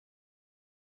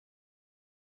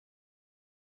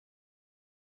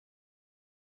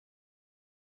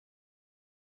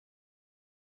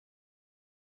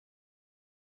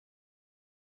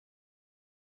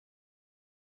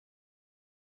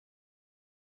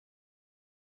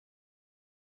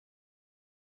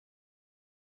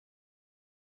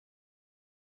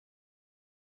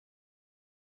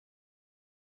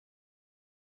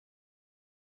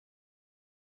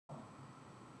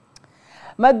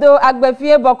Mado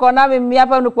agbefie bokona mi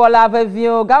miapa nukola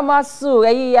avevio gamasu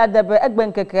eyi ya debe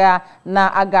egbenkekea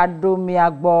na agado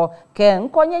miagbo ke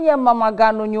nkonyenye mama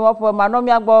ganu nyuopo mano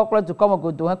miagbo klo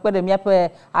dukomogodo hepede miapa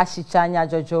ashichanya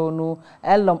jojo nu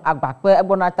elom agbape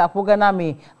egbonata pugana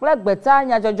mi klegbeta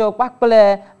nya jojo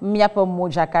pakple miapa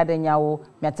mojakade nyawo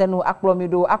miatenu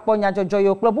akplomido akponya jojo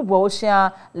yo klo bubo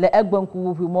osia le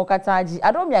egbenku mo kataji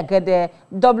ado miagede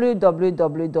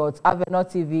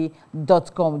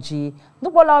www.avenotv.com g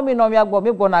Nupola mi no miagbo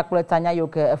mi gbona kletanya yo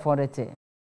ke efonrete.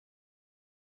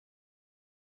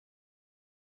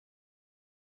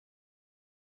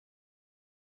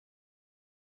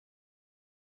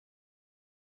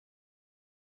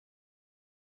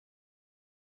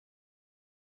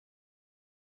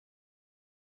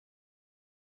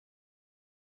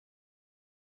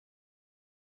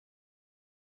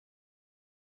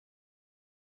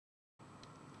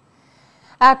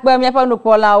 Akpe miapa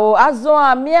nupola o azo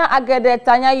amia agede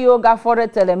tanya yo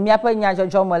gaforete le miapa nya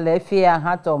jojo mo le fia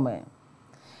hatome.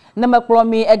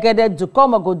 Nemeklomi egede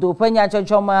dukomogodo penya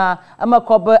jojoma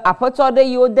amakobe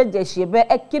apotode yo dejeshebe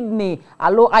kidney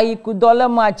alo ayikudole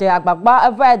maje agbagba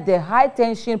over the high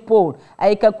tension pole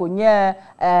ayika konye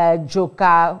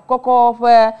joka koko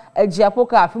fe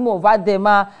ejiapoka afimo over the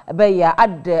ma be ya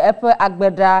ade epe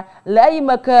agbeda le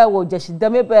yimeke wo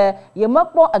jeshideme be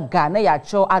yemakpo agane ya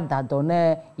cho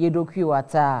adadone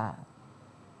yedokuwata.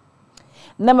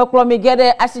 Nemeklomi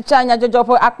gede asichanya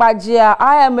jojopo akpajia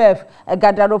IMF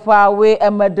gadaropa we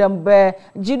emedembe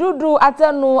jidudu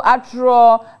atenu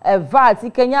atro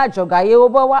VAT Kenya joga ye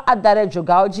obawa adare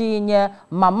joga oji nye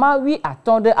mama wi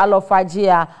atonde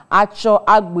alofajia acho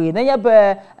agbe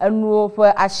neyebe enu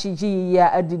ofe ashiji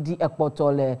ya adidi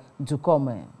ekpotole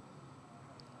dukome.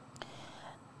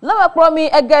 Nemeklomi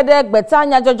egede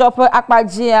gbetanya jojopo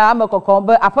akpajia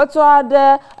amekokombe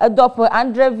apotoade dope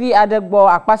Andrevi adegbo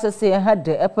akpasese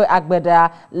hede epe agbeda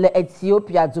le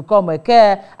Ethiopia dukome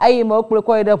ke ayimo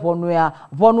okpleko ide vonu ya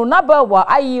vonu nabewa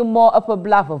ayimo epe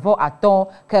blavovo aton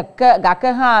keke gake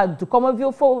ha dukome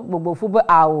viofo gbogbofu be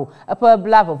awo epe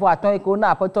blavovo aton iko na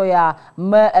apoto ya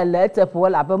me ele tepo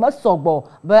la be mesogbo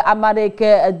be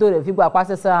amareke edore vigbo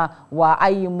akpasese wa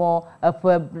ayimo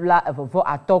epe blavovo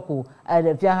atoko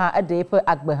ha adepe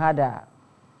agbehada.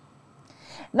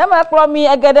 Nama klomi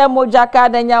egede mojaka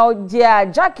denya ojia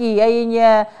Jackie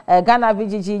eyinye Ghana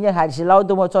VGG nye hajila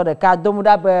odomoto de ka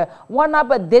domuda be wana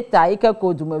be data ike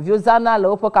kodume viozana le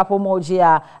opo kapo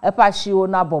mojia epashio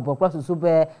na bobo klosusu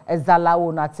be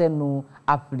ezalawo na tenu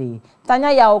apli.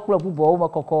 Tanya ya oklo bubo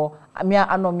omokoko amia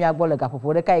anomia gbo le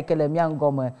gapopo de ka ikele mia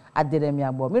ngome adere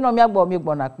mia gbo. Mi no mia gbo mi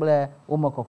gbo na kple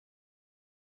omokoko.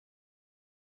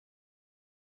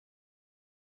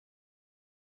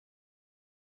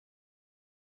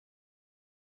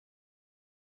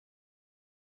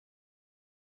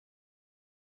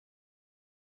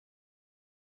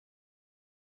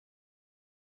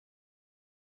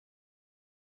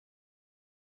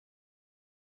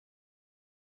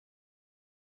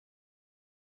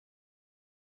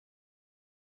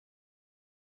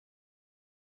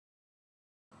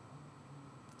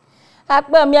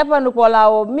 Akpe miapa nupola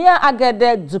o mia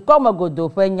agede dukomogodo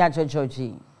penya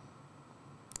jojoji.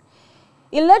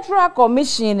 Electoral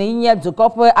Commission inye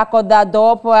dukope akoda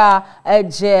dopa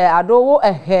eje adowo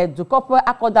ehe dukope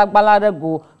akoda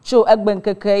gbalarego cho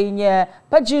egbenkeke inye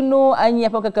pejinu anye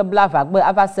pokeke blava gbe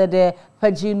avasede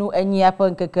pejinu anye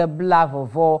pokeke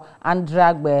blavovo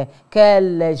andragbe ke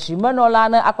lejimenola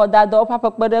na akoda dopa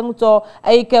pekpede nto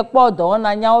eike podo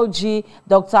na nyaoji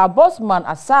Dr. Bosman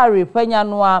Asari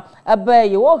penyanua ebe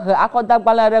yewo he akoda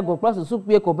gbalarego plus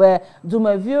supie ko be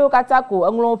dumevio katako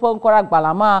enlo ponkora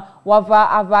gbalama wava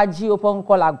avaji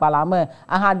oponkola agbalame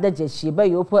aha dejeshi be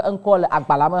yopo enkola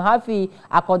agbalame hafi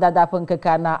akodada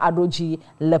ponkeka na adoji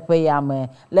lepe yame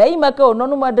le imeke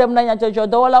ononu madem na nyajojo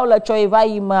dola ole choiva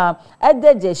ima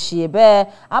edejeshi be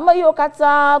amayo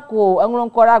kata ko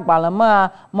enkola agbalame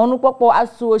monu popo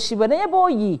asu oshibe ne yebo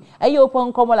yi eyo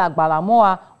ponkola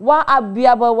agbalamo wa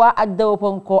abiabe wa ade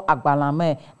oponko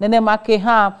agbalame nene make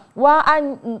ha wa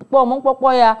po mon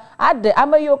popo ya ade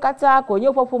amayo kata ko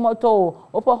nyo popo moto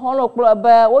opo honlo klo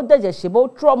be o deje shebo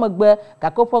tromegbe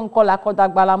kakopon kola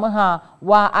kodagbalame ha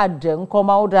wa ade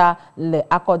nkoma oda le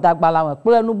akodagbalame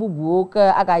plenu bubu ke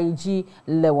agayiji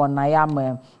le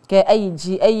wonayame ke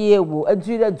eyiji eyewo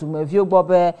edure dumevio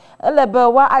gbobe elebe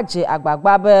wa aje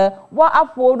agbagba be wa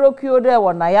afodo kiode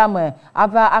wonayame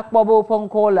ava akpobo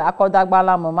ponko le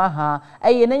akodagbalame ma ha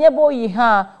eye nenyebo yi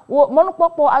ha monu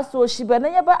popo aso shibe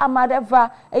nenyebe amadeva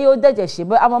eyo deje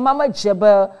shibe amama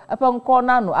jebe ponko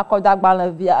nanu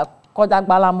akodagbalame via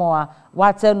kodagbalamoa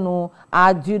watenu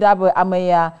adudabe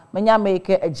ameya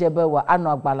menyameke ejebe wa anu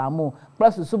agbalamo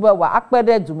plus sube wa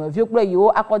akpede dumevi kple yo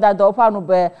akodado fanu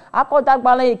be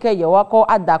akodagbala ike yewo ko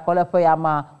adakole fe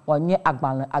yama wonye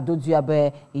agbala adodua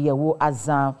be yewo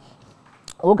azan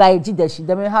oga eji deshi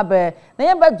deme habe na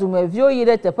yembe dumevi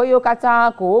oyire tefe yo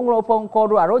kata ko onro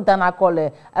ponkoru aro dana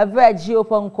kole eve ji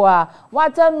oponko a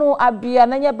watenu abia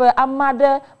na yebe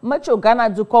amade mecho gana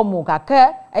dukomu kake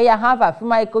eya hava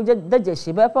fima iko deje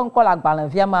shibe ponko la gbalan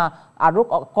viama aro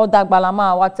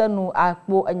kodagbalama watenu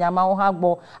akpo enyama ho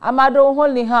hagbo amade ho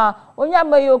li ha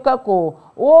onyame yo kako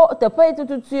o tefe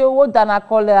tututu wo dana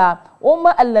kole a o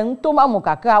ma elento ma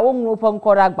mukaka wo nro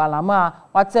ponko la gbalama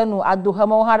watenu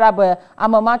aduhamo harabe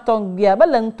amama tongbia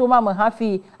belento ma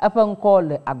hafi aponko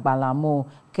le agbalamo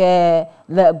ke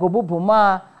le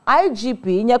gobubuma IGP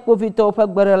nye covid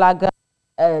opegbere laga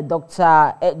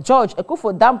Dr. George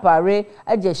Ekufo Dampare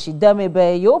ejeshidame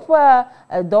be yopa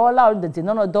dollar de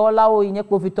nono dollar o nye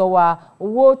covid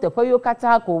wo tefe yo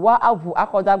kata ko wa avu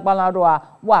akodagbalaro a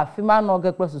wa fima no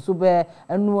ge prosusu be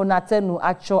enu na tenu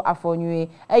acho afonwe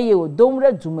eye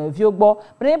odomre dumavi ogbo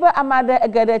prebe amade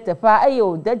egede tefa eye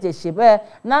odejeshebe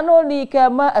na no li ke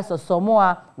ma esosomo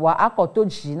a wa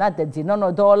akotoji na de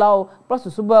nono dollar o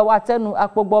prosusu be wa tenu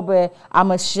akpogbo be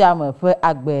amasiam fe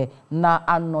agbe na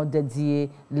anodedie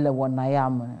le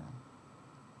wonayam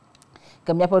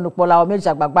kemya pe nupola o meji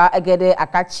agbagba egede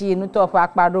akachi nuto fa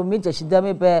akpado meji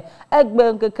shideme be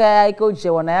egbe nkeke ike oje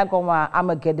wonaya goma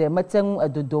amegede metengu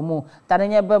edodomu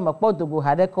tanenye be mekpodogo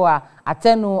hadeko a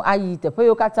atenu ayi tefe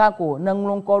yo katako na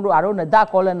nglonkoru aro na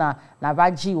dakole na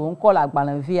vaji won kola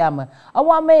agbalan viam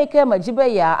awa meke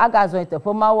majibe ya agazo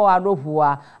tefe mawo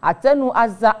arovuwa atenu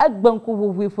aza egbenku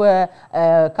wuwi fe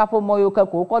kapo moyo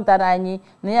kako ko dananyi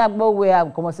ne agbowe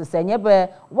akomo sesenye be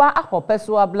wa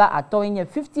akopeso abla atoyin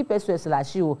 50 pesos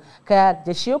lashiu ka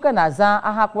jeshiu ka naza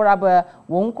ahakpora be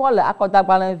won kola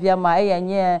akodagbalan viam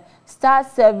eyenye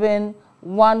 *711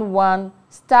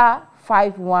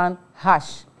 *51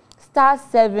 hash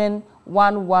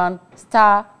 *711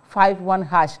 *51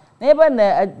 hash nebe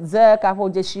na ze ka fo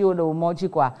jeshiu le moji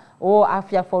kwa o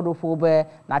afia fodo fobe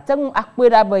na tenu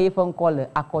akpera be yefon kole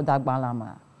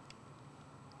akodagbalama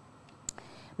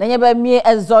Nanyebe mi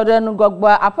ezoden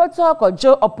gogba apoto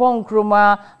kojo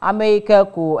oponkruma America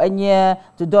ko enye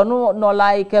tudonu no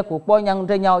like ko ponyang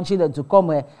denya ojile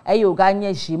dukome eyo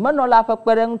ganye shi manola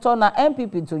pepere nto na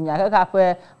MPP tunya ka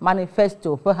fe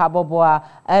manifesto fe haboboa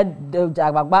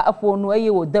agbagba afonu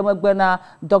eyo demegbe na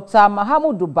Dr.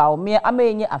 Mahamudu Baumie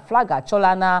amenye aflaga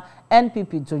chola na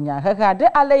NPP tunya ka de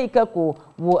aleike ko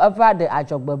wo ava de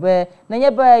ajogbebe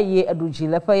nanyebe ye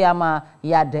edujile fe yama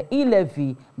ya de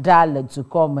ilevi dale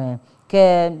dukome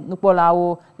ke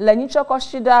nupolawo lenyi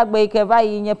chokoshida gbe ke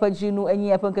vayi nye pejinu enyi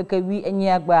epenkeke wi enyi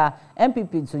agba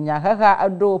MPP tunya haha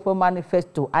ado po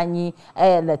manifesto anyi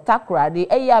le takradi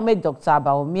eya me Dr.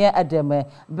 Baumie edeme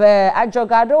be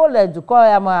ajogado le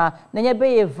dukoya ma nenye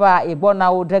be yeva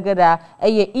igbona odegeda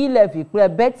eye ilevi kle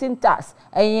betting tax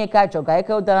enyi ka joga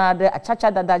eke odanade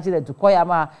achacha dadaji le dukoya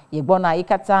ma igbona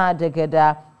ikata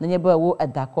degeda nenye be wo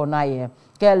edakona ye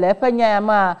kele penya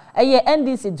ma eye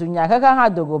NDC dunya kaka ha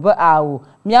dogo be awo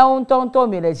miawo ntonto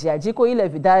meleji ajiko ile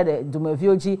vidare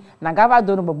dumevioji na gava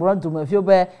donu gbogbo dumevio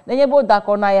be nenye bo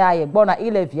dakona ya ye gbona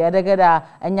ile viadegeda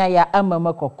enya ya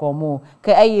amama kokomu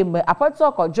ke eye me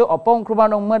apato kojo opon kruma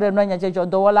no mmede no nya jejo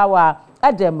dowola wa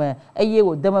ademe eye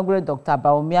wo demagre Dr.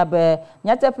 Baumie be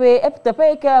nyatepe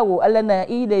eptepe ke wo elena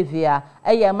ile via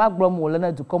eye magbromu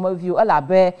lena dukoma view ala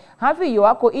be hafi yo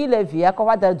ako ile via ko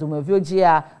wada dumevioji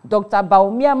a Dr.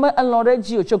 Baumie me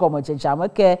enloreji ochogomo jejama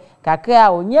ke kake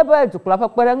a onyebe dukula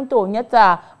pere nto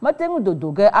nyeta matengu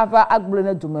dodoge ava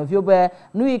agbulene dumevio be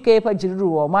nuike pa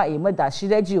jiru wo ma e meda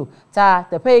shireji ta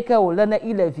tepe ke wo lena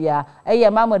ile via eye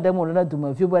mamademu lena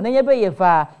dumevio be nyebe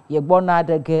yeva ye gbona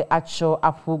dege acho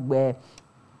afugbe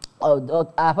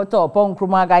afoto opon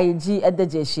kruma gaiji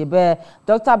edeje shebe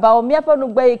Dr. Baumie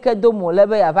panugbe ike domo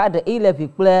lebe yava de ilevi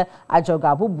kple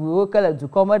ajoga bubu kele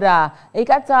dukomoda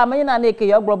ikata menyina na ike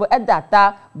yoglobo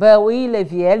edata be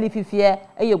ilevi elififie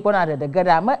eyogbona de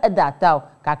gada me edata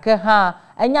kake ha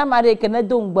enya mare ike ne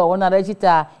dongbe wona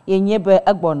rejita yenyebe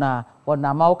egbona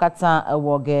wona maukata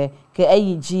ewoge ke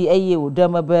eyiji eye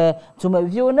odemebe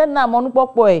tumevio ne na monu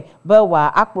popoe be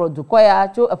wa akprodukoya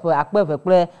cho efe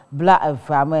akpevekple bla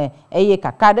evame eye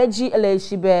kakadeji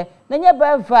eleshibe nenye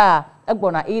be va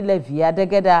egbona ilevi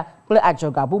adegeda kple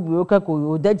ajoga bubu okeko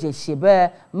odeje shebe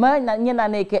ma nyena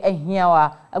neke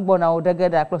ehiawa egbona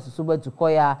odegeda kple susube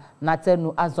dukoya na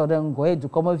tenu azodengo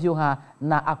edukomevio ha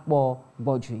na akpo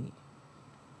gbojui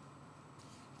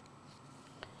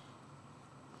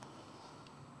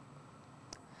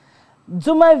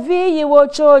Dumavi yiwo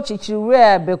cho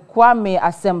chichire be kwame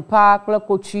asempa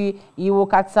klekochi yiwo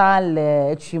kata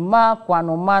le chima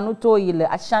kwanoma nuto yile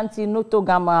ashanti nuto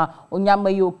gama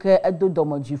onyame yoke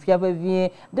edodomo jifia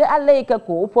vevie de aleike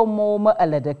ko opomo ma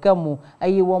eledekemu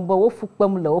ayiwo mbo wo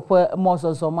fukpem le opo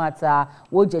mozozo mata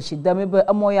wo jeshidame be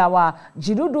amoyawa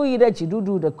jidudu yide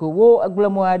jidudu de ko wo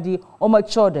agblemo adi o ma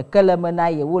cho de keleme na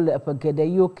ye wo le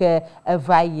epegede yoke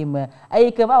evayime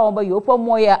ayike ba wo be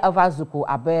yopomo ya avazuko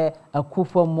abe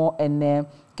akufomo ene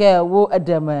ke wo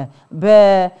edeme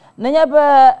be nanya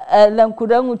be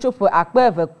lankudangu chopo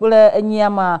akpeve kple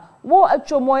enyiama wo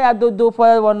achomo ya dodo po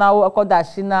wona wo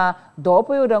akodashina do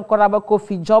po yo den koraba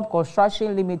Coffee Job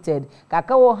Construction Limited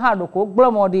kaka wo ha do ko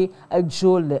gblemodi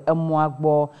ajole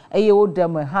emuagbo eye wo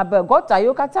deme ha be gota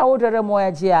yo kata wo dere mo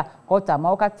ajia gota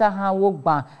ma wo kata ha wo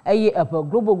gban eye ebe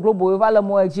global vale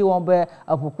mo aji won be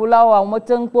apukula wa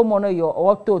motenpo mo no yo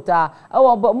wo tota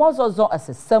wo be mo zozo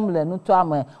asesemle nuto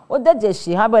ame wo deje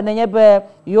shi ha be nenye be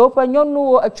yo pa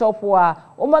nyonu wo achopo a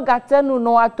o magatenu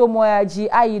no atomo aji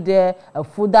ayide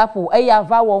fudapo eya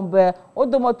va won be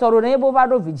odomotoro na ebo va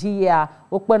do vigia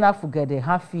okpena fugede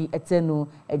hafi etenu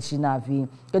ejinavi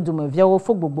kedumevia wo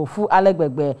fogbogbofu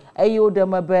alegbegbe eyo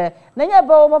demebe nenye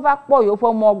be o ma va po yo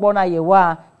fo mo gbo na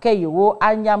yewa ke yo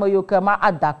anyama yo ke ma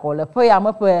adakole pe ya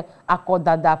mepe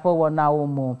akodada pe wona wo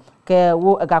mo ke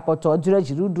wo agakoto dure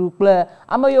jirudu ple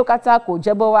amayo kata ko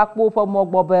jebo wa po fo mo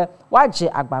gbo be waje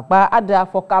agbagba ada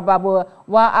fokaba bo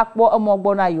wa akpo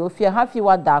omogbo na yo fi hafi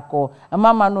wa dako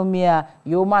mama no mia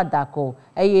yo ma dako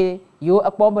eye yo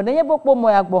akpo bo nenye bo po mo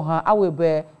ya gbo ha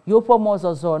awebe yo po mo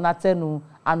zozo na tenu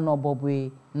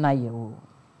anobobwe na yewo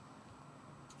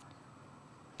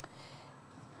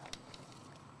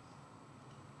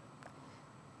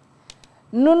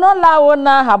Nuno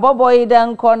lawona habobo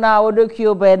idan kona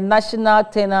odokio be National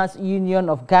Tenants Union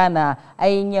of Ghana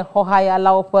ayinye hohaya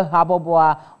lawpe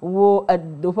haboboa wo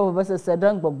dofa bese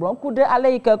sedan gbogbon kude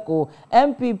aleike ko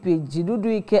MPP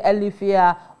jidudu ike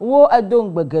elifia wo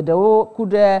adong gbegede wo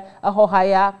kude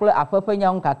hohaya kle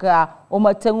apepenya nkaka o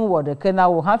matengu wode kena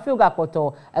wo hafi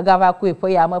gapoto agava ku epo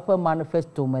ya mape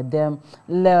manifesto medem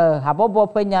le habobo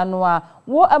penya noa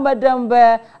wo amadem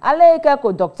be aleike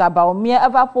ko Dr. Baumia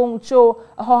evapongcho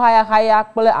haya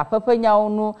kple apepenya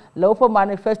onu le opo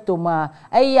manifesto ma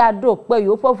eya do pe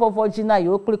yo fofofo jina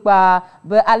yo klipa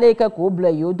be aleike ko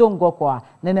ble yo dongo kwa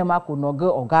nene mako noge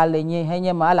ogalenye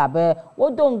henye ma la be wo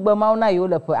dongbe ma na yo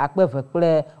le pe akpeve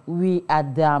kple wi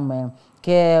adame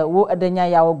ke wo edenya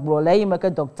ya ogbo le yime ke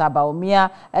Dr. Baumia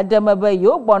edemebe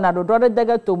yo gbona do do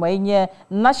dege to menye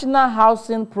National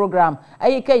Housing Program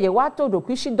ayike ye wato do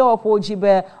kwishi do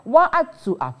ojibe wa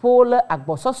atu apole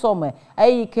agbososome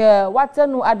ayike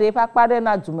watenu ade pakpade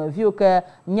na dumavio ke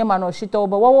nyema no shito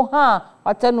be wo ha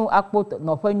watenu akpo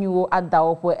no panyuo ada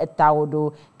opo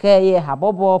etawodo ke ye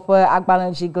habobo pe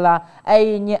agbalanjigla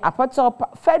ayinye apato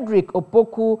Frederick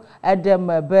Opoku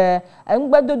edemebe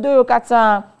engbedodo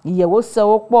kata ye wo se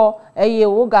wo po eye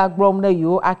wo ga gbrom na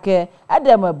yo ake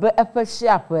edemebe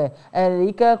efeshiape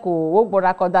ike ko wo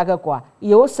gbora koda ke kwa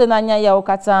ye wo se na nya ya wo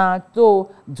kata to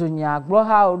dunya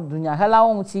gbroha dunya hela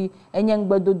wonti enye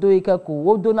ngbedodo ike ko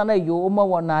wo do na yo o mo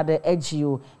wona de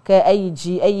ejio ke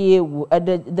eyiji eye wu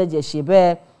edeje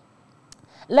shebe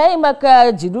lẹ́yìn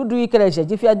maka jidudu ikere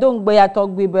jefia dongbe ya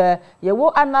togbe be yewo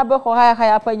anabe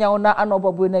haya penya ona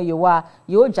anobobu na yewa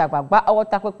yo jagbagba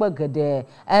awota pepe gede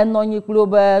enonyi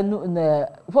klobe ne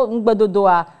ngbedodo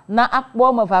a na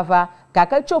akpo mfafa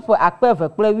kaka chopo akpeve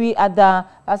plewi ada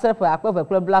asepe akpeve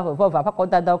ple bla vova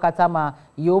pakoda da katama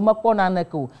yo mapona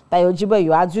neko tayo jibe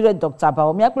yo ajure Dr.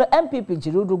 Baumia ple MPP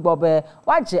jidudu gbobe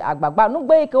waje agbagba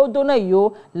nugbe ike odo na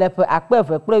yo lepe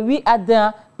akpeve plewi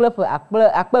ada plepe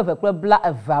akpeve ple bla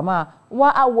evama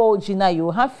wa awo jina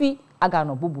yo hafi aga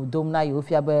no bubu dom na yo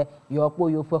fia be yo po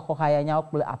yo pe hohaya nya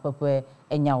ple apepe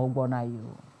enya ogbo na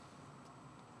yo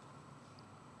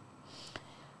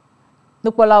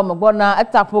nukola omogbona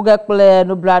etapoge kple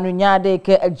nublanu nyade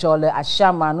ke ejole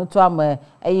ashama nuto ame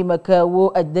eyimeke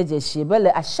wo edeje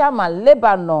shibele ashama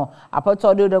Lebanon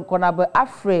apoto de kona be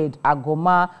afraid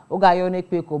agoma ogayo ne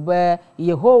pe ko be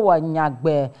Yehowa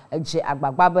nyagbe eje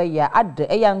agbagba be ya ade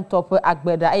eya ntope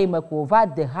agbeda eyimeke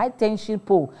over the high tension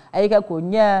pole eyike ko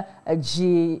nye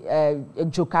eji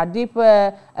ejokadi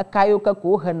pe ekayo ke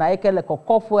ko hena eyike le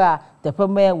kokofo a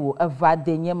tepeme wo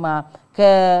evade nyema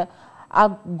ke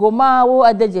agoma wo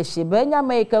adeje shebe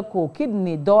nyame ke ko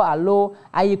kidney do alo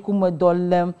ayikume do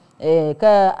lem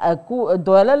ke ku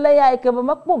do lele ya ke be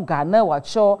makpo gana wa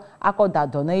cho akoda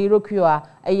do na irokua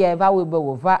eye va we be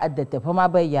wo va adete poma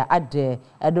be ya ade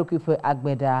adokife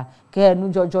agbeda ke nu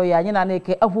jojo ya nyina na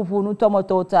ke afufu nu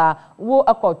tomoto ta wo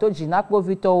akoto jina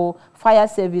kpovito fire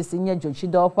service nye jochi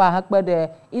do fa hakpede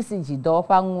isiji do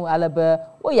fa ngu alebe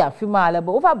wo ya fima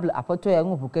alebe wo fa bl apoto ya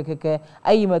ngu kekeke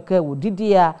ayimeke wo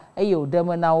didia aye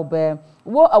odem na obe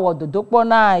wo awododokpo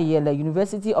na yele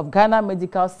University of Ghana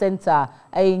Medical Center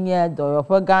ayenye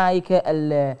doyopo ga ike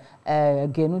ele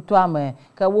genu to ame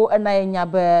ka wo na yenya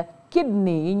be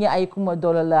kidney inye ayikumo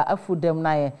dolala afudem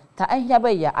na ye ta ahia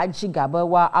be ya ajiga be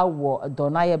wa awo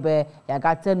dona ye be ya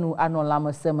gatenu anola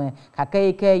meseme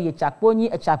kakeke ye chakponi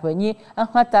echapenyi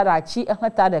ahantarachi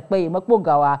ahantade pe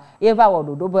mekpogawa eva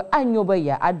wododo be anyo be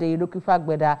ya ade lokifa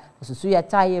gbeda susu ya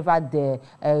ta ye va de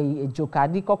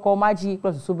jokadi kokomaji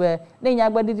susu be nenya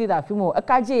gbedidi da fimo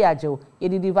akaje ya jo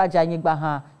yedidi va janyigba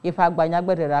ha ye fa gbanya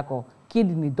gbedera ko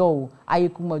kidney do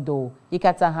ayikumo do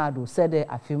ikata ha do sede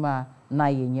afima na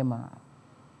yenyema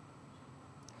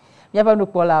yaba no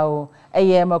polao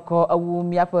eye mako awu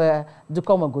miape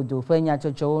dukomo godo fe nya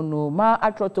jojo no ma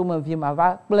atroto ma vi ma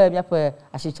va ple miape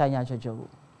ashicha nya jojo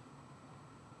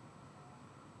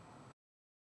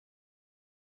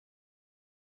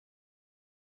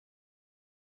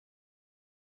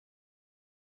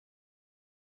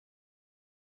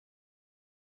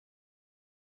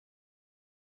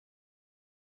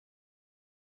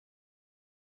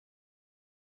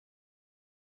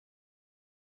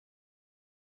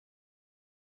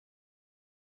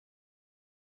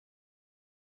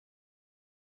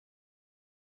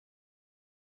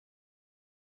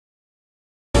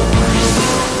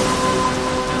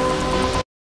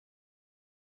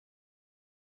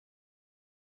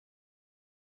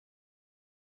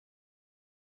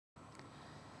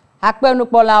akpenu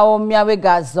pola o miawe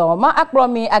gazo ma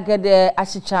akpromi agede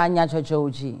ashicha nya jojo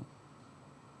oji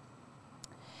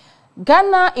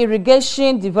Ghana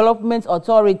Irrigation Development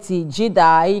Authority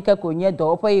GIDA ike konye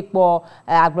do opo ipo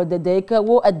agbrodede ike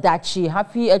wo adachi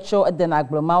hafi echo eden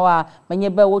aglomawa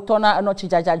menyebe wo tona no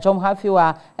chijaja jom hafi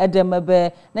wa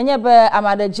edemebe nenyebe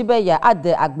amade jibe ya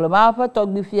ade aglomawa fe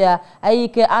togbifia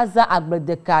ayike aza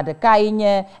agbrodeka de ka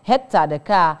inye hectare de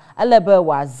ka elebe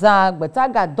waza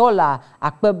gbetaga dollar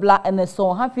akpebla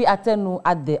eneson hafi atenu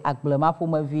ade aglomawa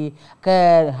pomavi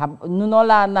ke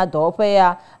nunola na do opo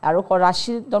ya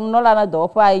arokorashi nola na do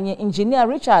fa engineer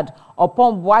Richard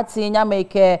Opon Boati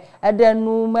nyameke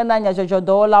edenu mena nya jojo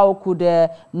dola okude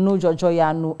nu jojo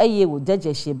ya nu eye wo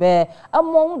deje shebe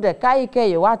amon de kai ke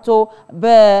ye wato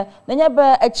be nenye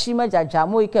be echi mejaja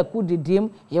mo ike kudidim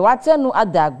ye watenu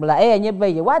ade agbla enye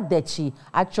be ye wadechi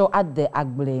acho ade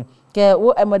agbele ke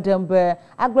wo emedembe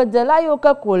agbedela yo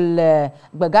ke kole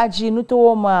gbegaji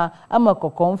nuto ma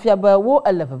amakoko mfia be wo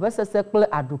elefebe sesekple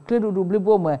adukledudu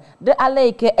blibo me de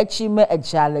aleike echime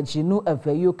ejaleji nu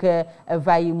eve yo ke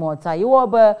evayi mota yo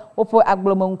be opo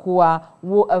agblomnkuwa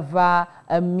wo eva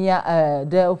emia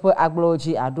de opo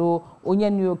agloji ado onye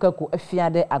nu ke ko efia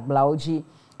de aglaoji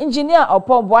engineer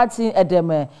Opon Boati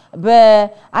edeme be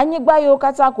anyigba yo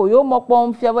kata ko yo mokpo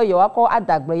mfia be yo akọ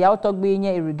adagbe ya otogbe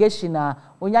nye irrigation na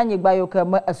onyanyigba yo ke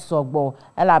me esogbo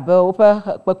elabe ope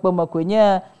pepe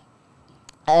makonye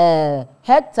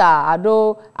hectare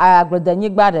ado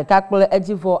agbrodanyigba de kakple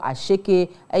ejivo asheke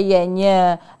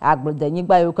eyenye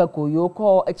agbrodanyigba yo ke ko yo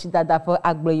ko echidada fe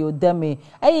agble yo deme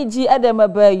eyiji edeme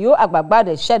be yo agbagba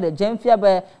de shede jemfia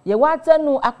be ye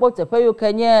watenu akpotepe yo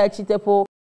kenye echitepo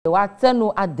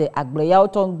watenu ade agble ya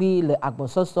otongbi le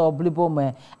agbososo blibo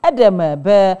me edeme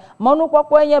be monu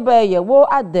kwakwo enye be ye wo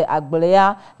ade agble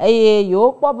ya eye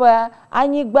yo kpobe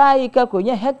anyigba ike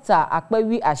konye hectare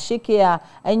akpewi ashike ya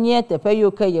enye tepe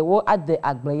yo ke ye wo ade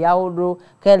agble ya oro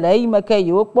ke le ime ke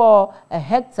yo kpo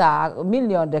hectare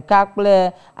million de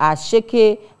kakple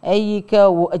ashike eyi ke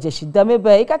wo ejeshidame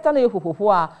be ikata na yo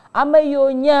fofofo a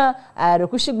ameyo nya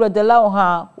rekushigblodela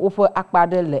ha wo fo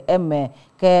akpade le eme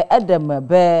ke edeme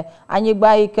be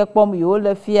anyigba ike kpom yo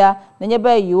le fia nenye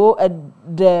be yo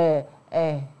de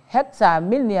hectare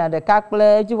million de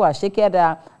kakple jiwa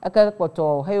shekeda aka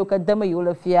poto heyo ke deme yo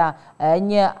le fia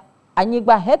nye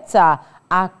anyigba hectare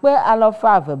akpe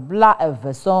alofa ve bla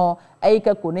everson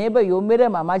eyike kone be yo mere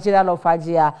mama jira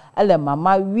alofajia ele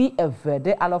mama wi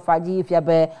evede alofaji fia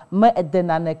be me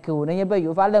edena neke o nenye be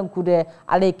yo vale nkude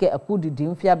aleke akudidi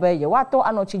mfia be ye wato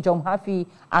anochi jom hafi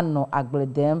ano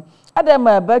agbledem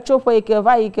adem be chofo ike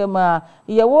va ike ma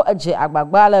yewo eje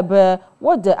agbagba lebe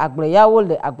wo de agble ya wo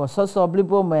le agbososo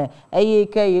blibo me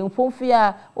eyike ye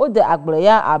mfofia wo de agble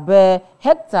ya abe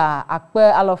hectare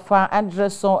akpe alofa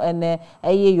andreson ene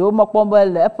eye yo mokpombe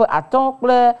le epe aton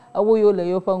kple ewo yo le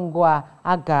yo pengwa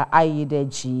aga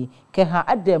ayideji ke ha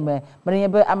ademe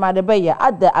mrenye amade be ya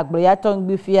ade agble ya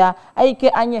tongbifia eyike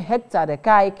anye hectare de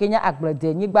ka kenya agble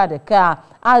de nyigba de ka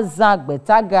azan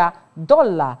gbetaga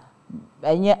dollar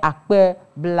enye akpe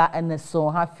bla eneso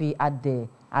hafi ade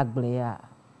aglea.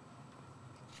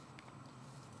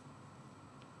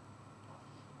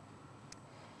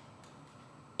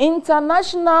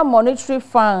 International Monetary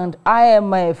Fund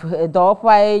IMF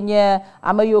dopa enye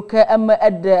amayoke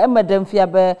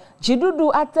emedemfiabe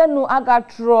jidudu atenu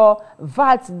agatro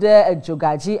VAT de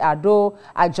jogaji ado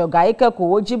ajogaike ko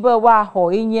wojibe wa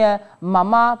ho enye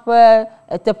mama pe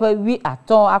etepe wi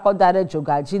aton akodare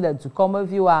jogaji le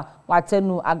dukomoviwa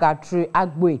watenu agatri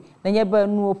agbe nenyebe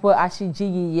nu pe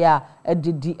ashiji ya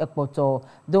edidi ekpoto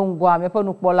dongwa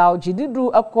mepenu kpola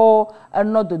jidudu eko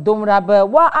enododomrabe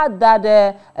wa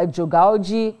adade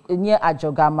jogaoji nye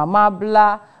ajoga mama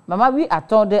bla mama wi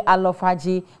atonde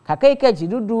alofaji kakeke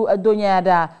jidudu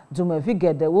edonyada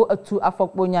dumevigede wo etu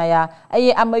afokponya ya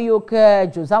eye amayoke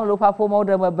jozam lopafo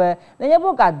modemebe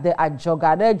nenyebo gade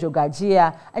ajoga de jogaji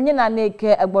ya enye na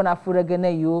neke egbona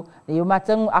furegene yo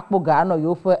maten akpoga ano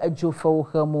yo fe ejofo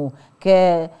hemu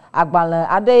ke agbale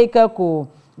adeike ko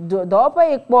do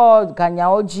pe ipo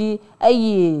ganyaoji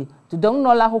eye tudong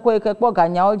no la hoko ekekpo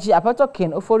ganyaoji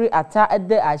apatokin ofori ata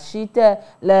ede ashite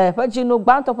le pejinu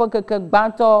gbanto pokeke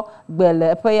gbanto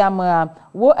gbele peyama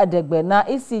wo edegbe na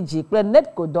ECG ple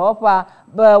netco dopa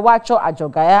be wacho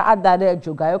ajogaya adade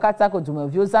jogayo kata ko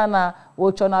dumeviozana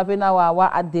wo chona bena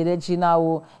wa adere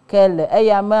jinawo kele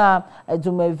eyama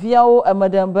dumeviawo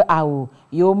emedembe awo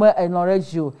yome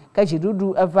enoregio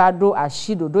kajidudu evado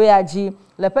ashido doyaji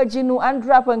lepejinu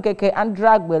andra penkeke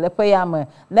andra gbe lepeyame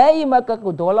na yima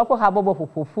kako dola ko habobo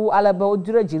fufufu alebe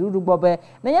odure jirudu gbobe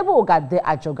na yebe ogade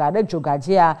ajogade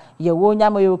jogajia yewo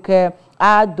nyamayoke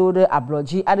adore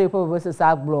abroji adepo versus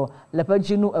agbo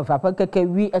lepejinu eva penkeke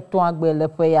wi eton agbe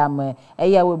lepeyame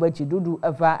eyawe be jidudu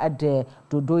eva ade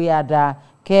dodoyada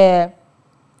ke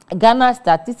Ghana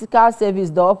Statistical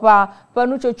Service dopa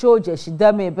panuchocho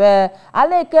jeshidame be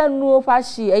aleke nu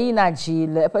fashi eyinaji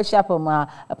le peshapoma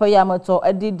peyamato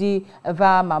edidi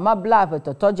eva mama blave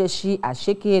totojeshi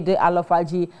asheke de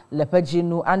alofaji le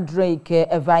pejinu andreike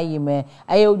eva yime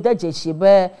ayo dejeshi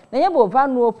be nanyebo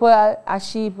vanu pe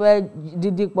ashi pe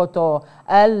didi poto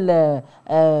el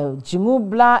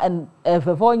jimubla en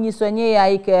evvo nyisonye ya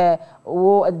ike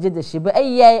wo dejeshi be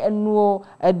eye enu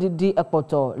edidi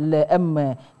ekpoto le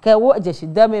emme ke wo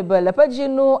jeshidame be le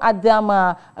pejinu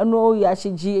adama anu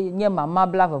yashiji nye mama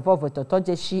blave vove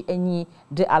totojeshi enyi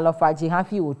de alofaji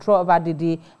hafi utro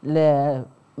ovadidi le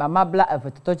mama bla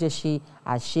evetotojeshi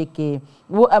asheke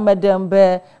wo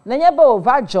amedembe nenyebe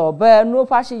ovajo be no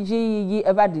fashiji yi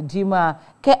evadidima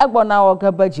ke egbona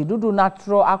ogebeji dudu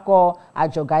natro ako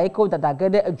ajoga iko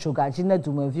dadagede ejogaji ne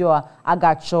dumevio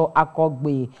agacho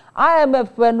akogbe IMF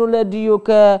penuledi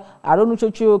ke aronu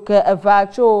chocho ke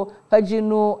evacho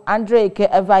pejinu Andre ke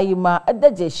evayima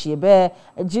edejeshi be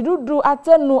jidudu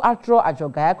atenu atro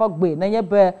ajoga akogbe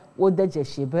nenyebe wo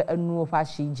dejeshi be enu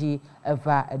fashiji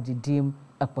eva edidim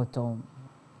ekpotom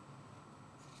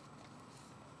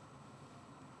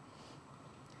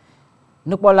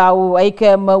Nukpolawu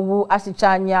aike mawu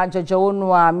asichanya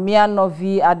jojowonu a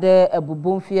mianovi ade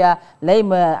ebubumfia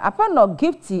leime apano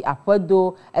gifti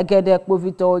apedo egede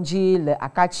kpovitoji le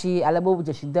akachi alebo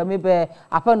jeshidamebe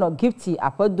apano gifti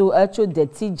apedo echo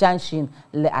deti junction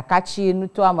le akachi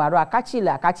nuto amaro akachi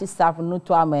le akachi staff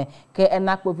nuto ame ke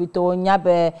ena kpovito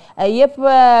nyabe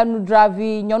yepe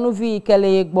nudravi nyonuvi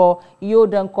kele egbo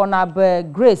yoden kona be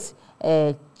Grace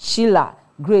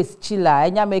Chila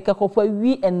enyame ke kofa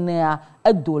wi ena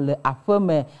edole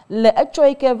afeme le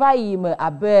echoike vayime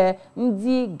abe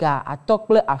ndi ga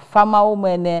atokle afama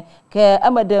umene ke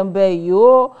emedembe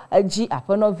yo eji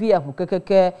afenovi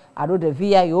afukekeke adode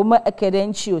via yo me ekede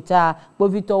nchiota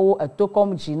povitowo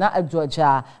etokom jina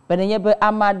edoja benenyebe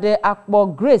amade akpo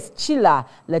Grace Chila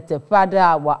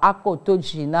letepada wa akoto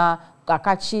jina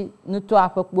akachi nuto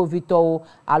afekpo vito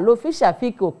alo fisha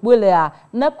fiko pele a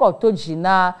neko to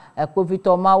jina ekpo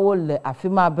vito mawo le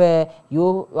afima be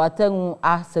yo watengu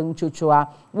asen chochoa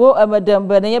wo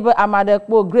emedembe nenyebe amade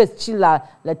kpo Grace Chila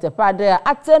letepade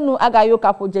atenu agayo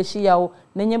kapojeshi yawo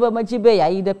nenyebe majibe ya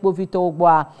ide kpo vito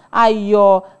ogbo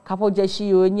ayo kapojeshi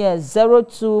yo nye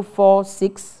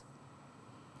 0246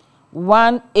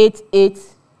 188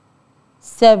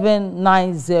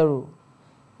 790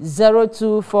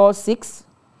 0246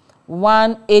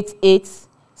 188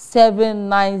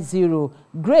 790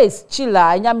 Grace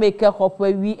Chila nyameke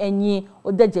hopwe wi enyi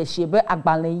odejeshebe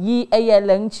agbalen yi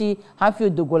eyele nchi hafi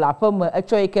odogola pome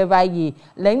echoike vayi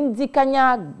lendi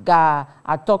kanya ga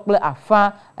atokle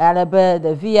afa arebe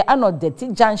de via ano deti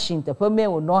junction te pome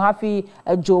ono hafi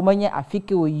ejo menye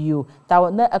afike oyiyo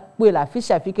ta na ekpela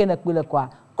fisha afike na ekpele kwa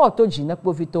koto dzi ne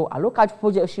kpovito alo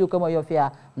kaƒoƒo shiwo ke me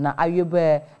yɔfia na ayo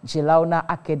be dzilawo na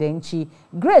akede ŋtsi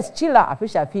Grace Chila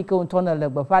afishafi ke ŋutɔ ne le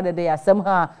gbeƒã ɖeɖe ya sem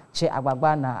hã tse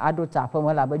agbagba na aɖo ta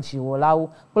aƒeme la be dziwɔlawo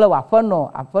kple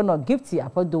aƒenɔ Gifty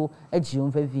aƒedo edziwo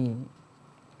vevie.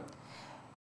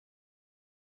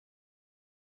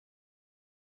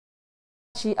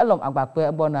 Elom agbakpe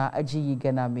ebona edzi yi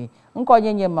gena mi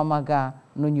ŋkɔ nye mamaga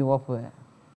nonyiwɔƒe.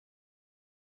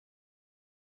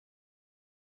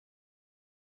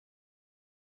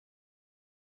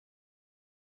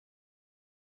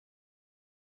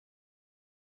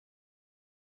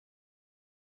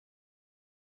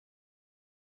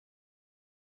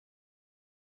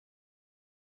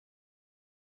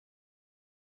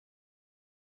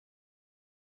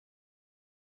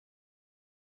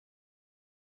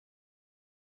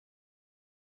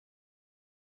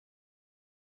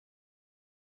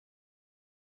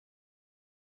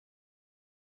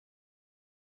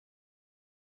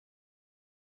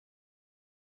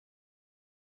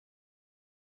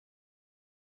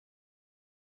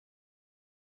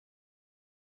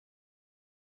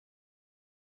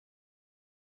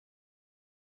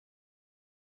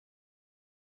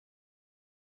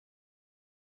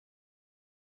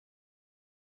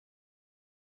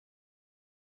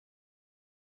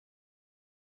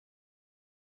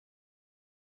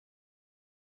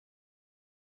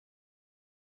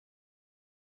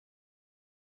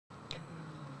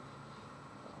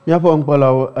 Miapo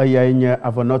nkpɔlawo eya nye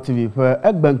Avɔnɔ TV ƒe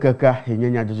egbenkeka yenye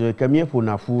nyadzɔdzɔ ke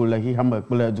mieƒona ƒu le xixame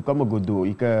kple dukɔme godo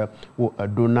yi ke wo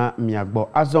eɖo na miagbɔ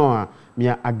azɔ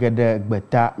mia age ɖe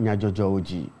gbeta nyadzɔdzɔwo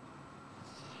dzi.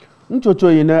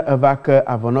 Ŋutsotso yi ne eva ke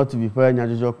Avɔnɔ TV ƒe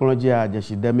nyadzɔdzɔ kplɔ dzia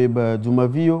dzesi ɖeme be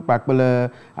dumeviwo kpakple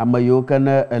ame yiwo ke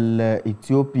ne le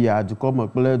Ethiopia dukɔme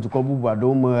kple dukɔ bubu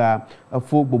aɖewo mea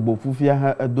efo gbogbo fufia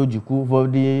he edo dziku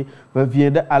vevie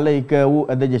ɖe ale yi ke wo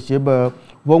ede dzesi be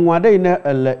ʋɔnu aɖe yi ne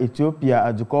le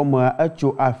Ethiopia dukɔme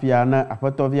etso afia ne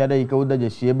aƒetɔvi aɖe yi ke wo de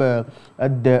dzesi be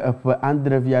ede eƒe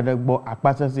andrevi aɖe gbɔ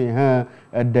akpasese he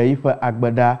eɖe yi ƒe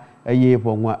agbe ɖa eye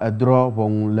ʋɔnua edrɔ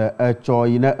ʋɔnu le etsɔ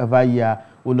yi ne eva yia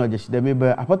wonɔ dzesi ɖeme be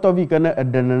aƒetɔvi ke ne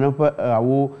eɖe nene ƒe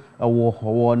awo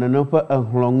wɔ nene ƒe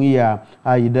hlɔŋu ya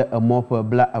ayi ɖe emɔ ƒe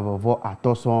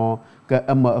 25 sɔŋ ke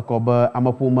eme ekɔ be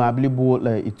ameƒome blibo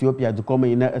le Ethiopia dukɔme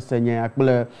yi ne esenya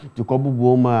kple dukɔ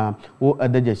bubuwo me wo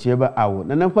ede dzesi be awo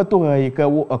nene ƒe tohehe yi ke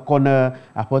wo ekɔ ne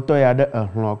aƒetɔ ya ɖe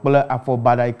ehlɔ kple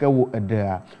afɔbaɖa yi ke wo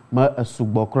eɖea me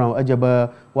esugbɔ kura edze be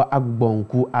wo agbugbɔ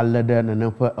ŋku ale ɖe nene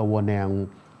ƒe ewɔna ya ŋu.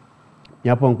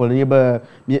 Miaƒe ŋkɔle nye be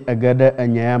mi ege ɖe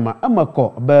enya ya me eme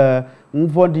kɔ be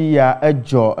ŋvɔɖi ya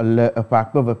edzɔ le eƒe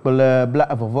akpeve kple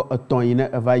 23 yi ne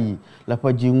eva yi le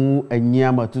ƒe dziŋu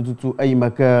enyia me tututu eyi me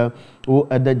ke wo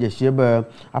ede dzesi be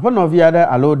aƒenɔvi aɖe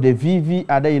alo ɖevivi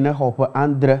aɖe yi ne xɔ ƒe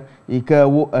andre yi ke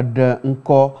wo eɖe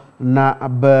ŋkɔ na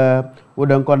be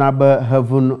woɖe ŋkɔ na be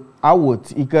Heaven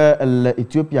Awot yi ke le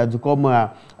Ethiopia dukɔmea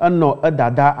enɔ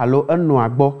edada alo enɔa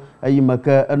gbɔ eyi me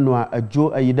ke enɔa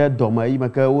edzo eyi ɖe dɔme eyi me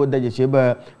ke wo de dzesi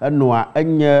be enɔa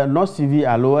enye nɔsivi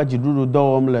alo edziɖuɖu dɔ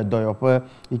wɔm le dɔyɔƒe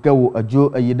yi ke wo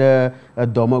edzo eyi ɖe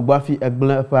dɔme gbɔ afi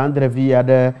egblẽ eƒe andrevi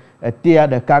aɖe etea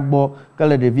ɖeka gbɔ ke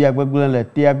le ɖevia gbegblẽ le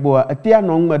etea gbɔa etea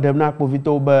nɔ ŋume ɖem na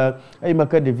kpovitɔwo be eyi me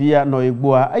ke ɖevia nɔ yi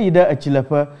gbɔa eyi ɖe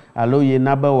etsileƒe alo yi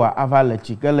na be wòava le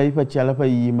tsi ke le yiƒe tsialeƒe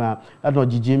yiyime enɔ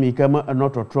dzidzim yi ke me enɔ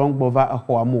trɔtrɔm gbɔ va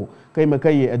exɔa me ke yi me ke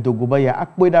yi edogo be ya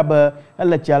akpɔe ɖa be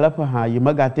ele tsialeƒe hã yi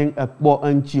megate ekpɔ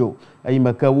eŋuti o eyi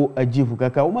me ke wo edzi ʋu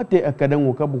keke wo mete eke ɖe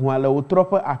ŋu ke buhã le wo trɔ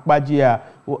ƒe akpadzia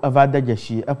wo eva de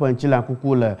dzesi eƒe ŋutilã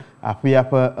kuku le aƒea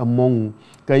ƒe emɔ ŋu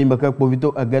ke yi me ke kpovitɔ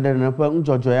ege ɖe nene ƒe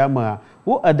ŋudzɔdzɔ ya mea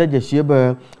wo ede dzesi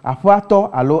be aƒeatɔ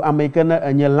alo ame yi ke ne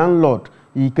enye landlord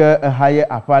yi ke ehaye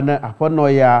aƒea ne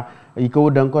aƒenɔ ya yi ke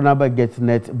woɖe ŋkɔ na be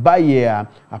Getnet Bayea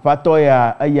aƒetɔ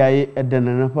ya eyae eɖe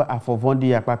nene ƒe afɔvɔ̃ɖi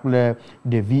ya kpakple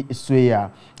ɖevi sue ya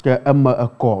ke eme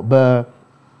ekɔ be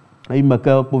eyi me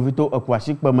ke kpovitɔ eƒo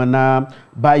asikpeme na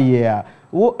Bayea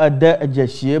wo ede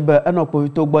dzesi be enɔ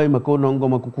kpovitɔ gbɔ yi me ke wonɔ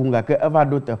ŋgɔme kuku gake eva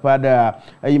ɖo teƒe aɖea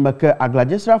eyi me ke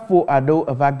agladzesrafo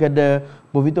aɖewo eva ge ɖe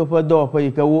kpovitɔ ƒe dɔwɔƒe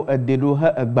yi ke wo ede ɖo he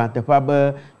egbã teƒea be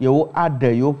yewo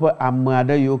aɖe yewo ƒe ame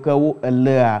aɖe yiwo ke wo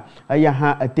elea eya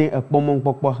hã ete ekpɔ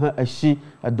mɔnukpɔkpɔ he esi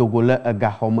edogo le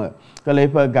egaxɔme ke le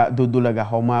yiƒe dodo le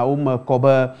gaxɔmea wo me kɔ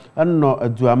be enɔ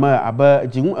edua me abe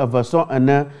dziŋu eve sɔŋ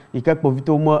ene yi ke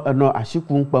kpovitɔwo me enɔ asi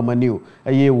kum kpeme nɛ o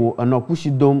eye wo enɔ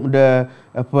kusi dom ɖe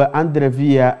eƒe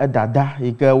andrevi ya edada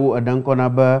yi ke wo eɖe ŋkɔ na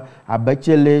be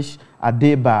Abetseles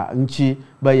Adeba ŋuti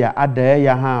be ya aɖe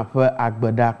ya hã ƒe agbe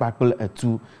ɖa kpakple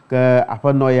etu ke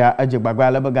aƒenɔ ya edze gbagba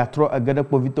ale be gatrɔ ege ɖe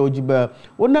kpovitɔwo dzi be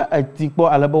wone eti kpɔ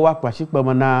ale be woakpa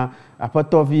asikpeme na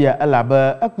aƒetɔ via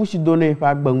elabe ekusi do ne ƒe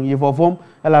agbe ye vɔvɔm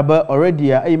elabe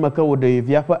already eye me ke wo ɖe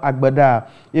via ƒe agbe ɖa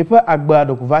yeƒe agbea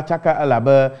ɖeko va tsaka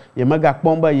elabe ye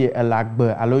megakpɔm be ye ele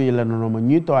agbe alo ye le nɔnɔme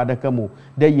nyuitɔ aɖeke mo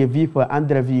ɖe ye vi ƒe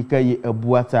andrevi ke ye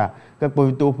ebua ta ke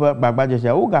kpovitɔwo ƒe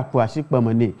gbagbadzedzea wo gaƒo asikpe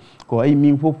me nɛ ko eye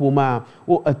mi ƒoƒo ma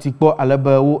wo eti kpɔ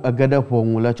alebe wo ege ɖe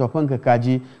ʋɔnu le tsɔƒe ŋkekea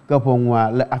dzi ke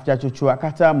ʋɔnua le afiatsotsoa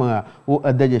katã mea wo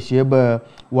ede dzesi be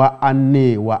wa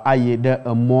anɛ wa ayi ɖe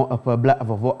emɔ eƒe bla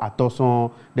vɔvɔ atɔ sɔŋ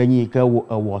ɖe nyi ke wo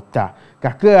ewɔ ta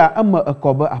gakea eme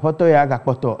ekɔ be aƒetɔ ya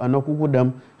gakpɔtɔ enɔ kuku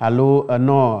ɖem alo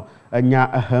enɔ enya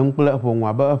ehem kple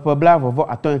ʋɔnua be eƒe bla vɔvɔ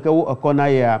atɔ yi ke wo ekɔ na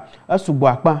yea esugbɔ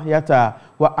akpa ya ta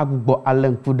wa agbugbɔ ale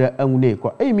ŋku ɖe eŋu nɛ kɔ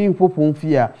eye mi ƒoƒom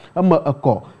fia eme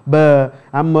ekɔ be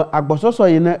ame agbɔsɔsɔ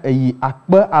yi ne eyi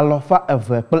akpe alɔfa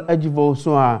eve kple edzivɔwo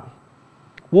sɔa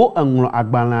wo eŋlɔ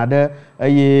agbalẽ aɖe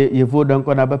eye yevo ɖe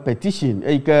ŋkɔ na be petition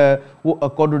eyi ke wo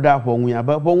ekɔ ɖo ɖa ʋɔnua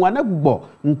be ʋɔnua ne gbugbɔ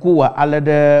ŋku wa ale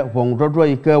ɖe ʋɔnudɔdrɔ̃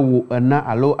yi ke wo ena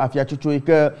alo afiatsotso yi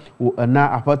ke wo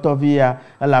ena aƒetɔvi ya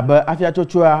elabe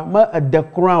afiatsotsoa me ede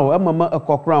kura o eme me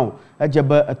ekɔ kura o edze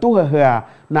be etohehea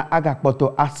na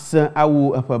agakpɔtɔ asẽ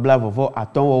awu eƒe bla vɔvɔ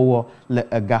atɔ wɔwɔ le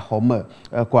egaxɔ me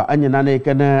kɔa enye nane yi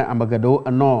ke ne ame geɖewo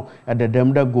enɔ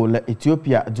eɖeɖem ɖe go le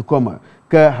Ethiopia dukɔ me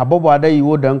ke habɔbɔ aɖe yi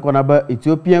wo ɖe ŋkɔ na be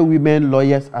Ethiopian Women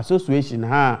Lawyers Association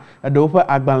hã eɖewo ƒe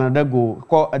agbalẽ ɖe go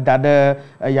kɔ eda ɖe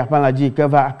yaƒãla dzi ke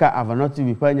va aka Avenɔ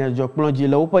TV ƒe nyadzɔkplɔ dzi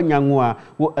le woƒe nyaŋua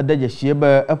wo ede dzesie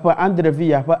be eƒe andrevi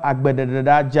ya ƒe agbeɖeɖe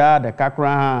dza ɖeka kura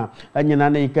hã enye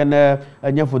nane yi ke ne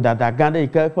enye vodada gã ɖe yi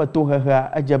ke eƒe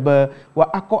tohehea edze be wa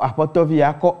akɔ aƒetɔvi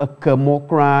ya akɔ ekemɔ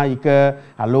kura yi ke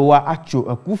alo wa atso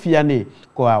ekufia nɛ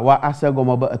kɔa wa ase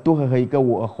gɔme be etohehe yi ke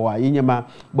wo exɔa yi nye ma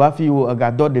gbafi wo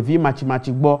egadɔ ɖevi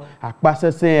matsi gbɔ akpa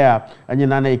sesẽ ya enye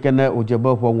nane yi ke ne wodze be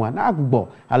ʋɔnua na agbugbɔ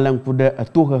ale ŋku ɖe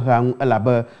etohehea ŋu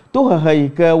elabe tohehe yi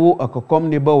ke wo ekɔkɔm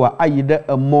nɛ be wa ayi ɖe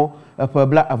emɔ eƒe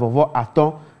bla vɔvɔ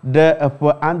atɔ ɖe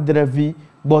eƒe andrevi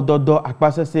gbɔdɔdɔ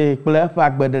akpa sesẽ kple eƒe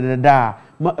agbeɖeɖe ɖa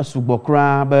me esugbɔ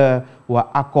kura be wa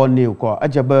akɔ nɛ kɔ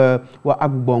edze be wa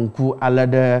agbugbɔ ŋku ale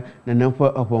ɖe nenem ƒe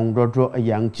eʋɔnudɔdrɔ̃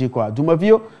eya ŋuti kɔa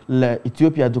dumeviwo le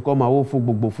Ethiopia dukɔ ma wo fo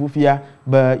gbogbo fufia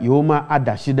be yewo ma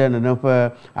ada asi ɖe nenem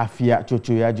ƒe afia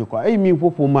tsotso ya dzi kɔa eye mi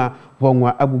ƒoƒo ma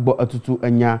ʋɔnua agbugbɔ etutu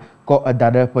enya kɔ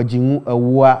eda ɖe ƒe dziŋu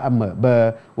ewoa me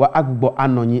be wa agbugbɔ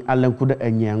anɔ anyi ale ŋku ɖe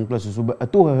enyia ŋu kple susu be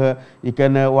etohehe yi ke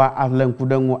ne wa ale ŋku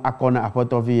ɖe ŋu akɔ na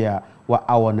aƒetɔvi ya wa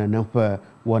awɔ nenem ƒe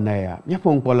wɔna ya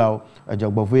míaƒe ŋukpɔlawo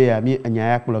edzɔgbɔvoe ya mi enya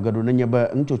ya kplɔ ge ɖo nenye be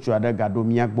ŋutsotso aɖe gaɖo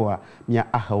mía gbɔa mía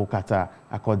ahewo katã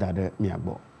akɔ da ɖe mía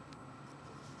gbɔ.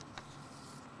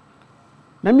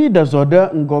 Ne mi ɖe zɔ ɖe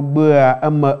ŋgɔgbea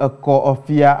eme ekɔ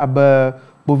efia abe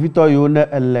kpovitɔ yiwo ne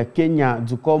ele Kenya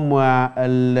dukɔ mea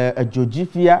ele edzo dzi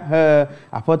fia he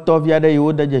aƒetɔvi aɖe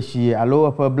yiwo de dzesi alo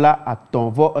eƒe bla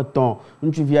atɔ̃ vɔ etɔ̃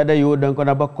ŋutsuvi aɖe yiwo ɖe ŋkɔ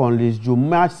na be Collins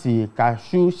Jomasi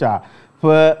Kashusha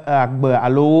ƒe agbe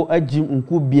alo wo edzi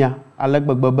ŋku bia ale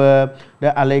gbegbe be ɖe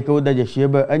ale yi ke wode dzesie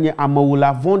be enye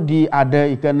amewula vɔ̃ɖi aɖe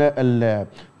yi ke ne ele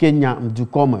Kenya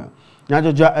dukɔ me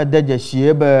nyadzɔdzɔa ede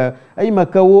dzesie be eyi me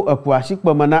ke wo eƒo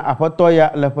asikpe me na aƒetɔ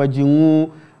ya le ƒe dziŋu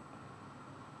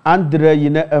andre yi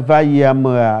ne eva yia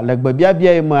mea le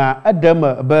gbebiabia yi mea eɖe me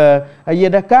be eye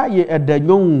ɖeka ye eɖe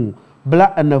nyɔnu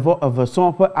bla 42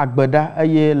 sɔŋ ƒe agbe ɖa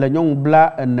eye le nyɔnu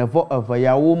bla 42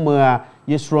 yawo mea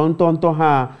ye srɔ̃ ŋutɔŋutɔ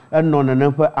hã enɔ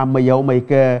nenem ƒe ame yawo me yi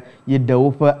ke ye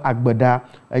ɖewo ƒe agbe ɖa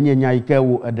enye nya yi ke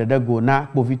wo eɖeɖe go na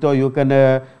kpovitɔ yiwo ke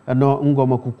ne enɔ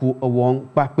ŋgɔmekuku ewɔm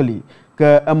kpakpli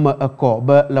ke eme ekɔ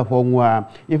be le ʋɔnua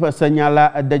yiƒe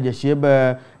senyala ede dzesie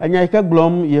be enya yi ke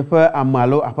gblɔm yiƒe ame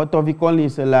alo aƒetɔvi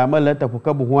Collins le mele teƒo ke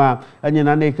bohɔa enye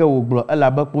nane yi ke wògblɔ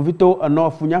elabe kpovitɔwo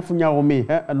enɔ funyafunya wɔmee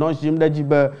he enɔ zim ɖe dzi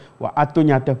be wòa ato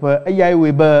nyateƒe eyae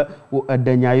wɔe be wo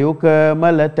eɖe nya yiwo ke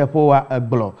mele teƒe wa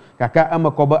egblɔ kaka eme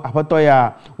kɔ be aƒetɔ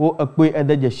ya wo ekpoe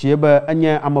ede dzesie be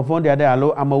enye ame vɔ̃ɖi aɖe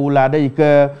alo amewula aɖe yi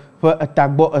ke ƒe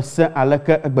etagbɔ esẽ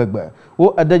aleke egbegbe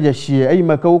wo ede dzesie eyi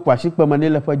me ke wokɔ asikpe me nɛ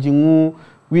le ƒe dziŋu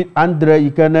andre yi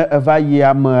ke ne eva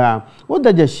yia mea wode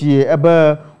dzesie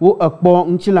ebe wo ekpɔ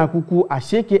ŋutsila kuku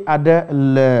 90 aɖe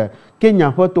le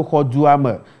Kenya ƒe toxɔdua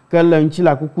me ke le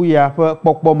ŋutsila kuku ya ƒe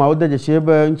kpɔkpɔ ma wode dzesie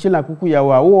be ŋutsila kuku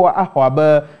yawoa wo axɔ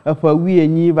abe eƒe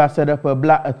 18 va se ɖe ƒe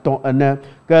 30 ene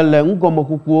ke le ŋgɔme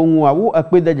kukuwo ŋua wo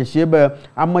ekpe de dzesie be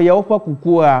ame yawo ƒe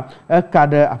kukua eka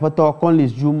ɖe aƒetɔ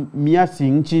Collins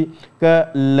Jomasi ŋuti ke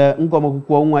le ŋgɔme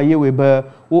kukuwo ŋua ye wɔe be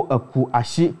wo eku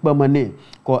asi kpeme nɛ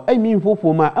kɔ emi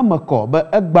ƒoƒo ma eme kɔ be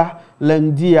egba le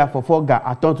ŋdi ya fɔfɔ ga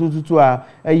atɔ̃ tututua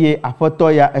eye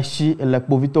aƒetɔ ya esi le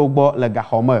kpovitɔwo gbɔ le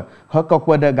gaxɔme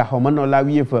hekɔkɔe ɖe gaxɔmenɔla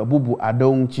 12 bubu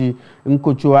aɖewo ŋuti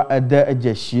ŋkotsoa ede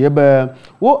dzesie be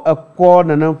wo ekɔ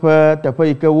nenem ƒe teƒe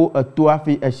yi ke wo eto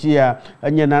afi esia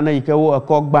enye enye nane yi ke wo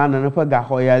ekɔ gba nene ƒe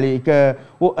gaxɔ ya li ke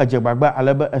wo edzegbagba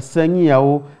ale be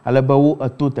esenyiawo ale be wo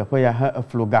eto teƒe ya he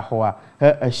eflo gaxɔa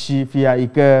he eshi fia yi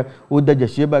ke wo de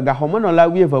dzesi be gaxɔmenɔla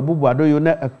 12 bubu aɖewo yiwo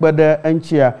ne ekpe ɖe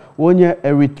eŋutia wonye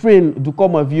Eritrean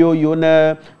dukɔmeviwo yiwo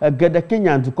ne ge ɖe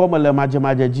Kenya dukɔme le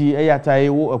madzemadze dzi eya ta ye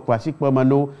wo ekɔ asikpe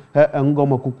no he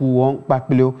eŋgɔmekuku wɔm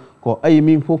kpakpliwo kɔ eye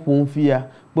mi ƒoƒom fia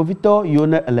kpovitɔ yiwo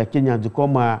ne ele Kenya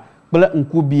dukɔmea kple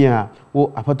ŋkubia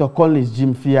wo aƒetɔ Collins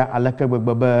Jim fia aleke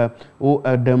gbegbe be wo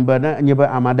edem be ne nye be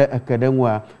ame aɖe eke ɖe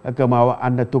ŋua ekema wo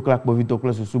ane to kple kpovitɔ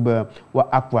kple susu be wo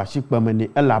aku asikpe me nɛ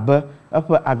elabe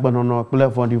eƒe agbenɔnɔ kple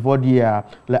vɔɖivɔɖia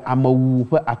le amewuwu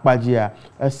ƒe akpadzia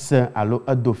ese alo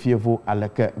edo fievo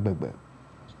aleke gbegbe.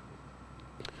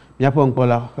 Miaƒe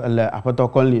ŋkpɔla le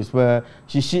aƒetɔ Collins ƒe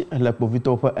shishi le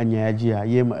kpovitɔwo ƒe enya dzia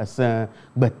ye me ese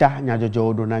gbeta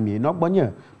nyadzɔdzɔwo ɖo na mi nɔgbɔ nye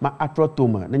ma atrɔ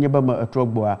tome nenye be me etrɔ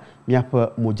gbɔa miaƒe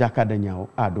modzakaɖenyawo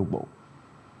aɖo gbɔ.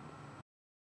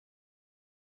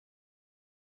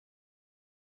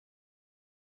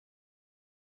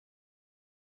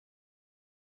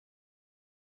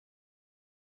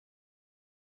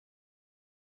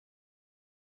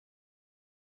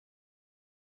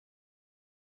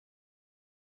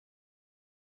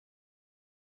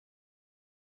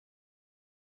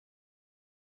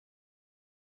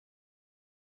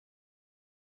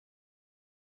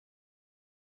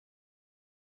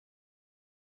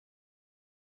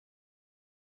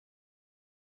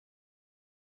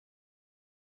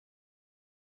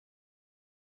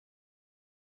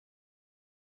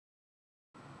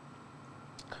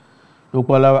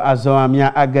 Nukpɔla azɔ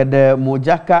mia age ɖe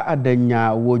modzaka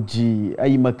aɖenya wo dzi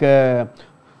eyi me ke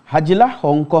hadzila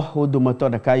xɔ ŋkɔ wo dometɔ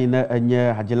ɖeka yi ne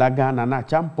enye hadzila gã Nana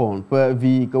Champon ƒe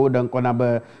vi ke woɖe ŋkɔ na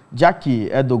be Jackie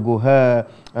edogo he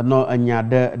enɔ enya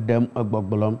ɖe ɖem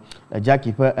egbɔgblɔm le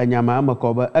Jackie ƒe enya ma eme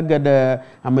kɔ be ege ɖe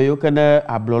ame yiwo ke ne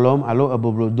ablɔlɔm alo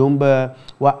eboblo dom be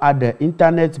woaɖe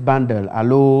internet bundle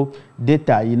alo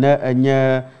data yi ne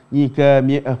enye yi ke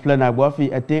mi eƒlena gbɔ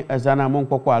hafi ete ezana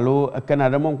mɔnukpɔkpɔ alo ekena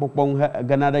ɖe mɔnukpɔkpɔ ŋu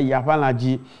egena ɖe yaƒãla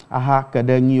dzi aha ke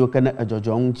ɖe nu yiwo ke ne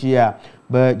edzɔdzɔ ŋutia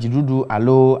be dziɖuɖu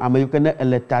alo ame yiwo ke ne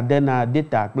ele ta de na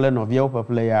data kple nɔviawo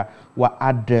ƒeƒle ya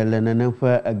woaɖe le nenem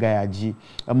ƒe egaya dzi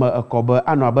eme ekɔ be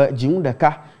anɔ abe dziŋu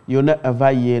ɖeka yiwo ne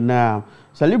eva yie na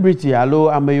celebrity alo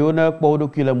ame yiwo ne kpɔ wo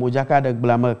ɖokui le modzaka ɖe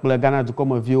gblea me kple Ghana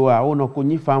dukɔmeviwoa wonɔ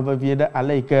konyi fam vevie ɖe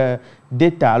ale yi ke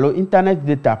data alo internet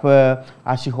data ƒe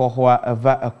asixɔxɔa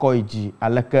eva ekɔ yi dzi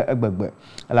aleke egbegbe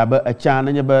elabe etsã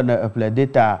nenye be ne eƒle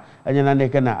data enye nane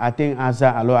ke na ate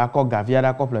aza alo akɔ ga via ɖe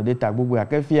akɔ ƒle data gbogbo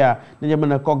ake fia nenye be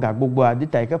ne kɔ ga gbogboa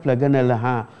data yi ke ƒle ge ne le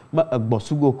hã me egbɔ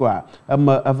sugo kɔa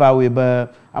eme eva woe be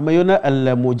ame yiwo ne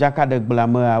ele modzaka ɖe gblea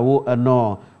mea wo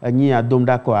enɔ enyia dom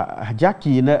ɖa kɔa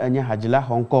Jackie ne enye hadzila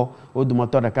xɔŋkɔ wo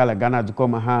dometɔ ɖeka le Ghana dukɔ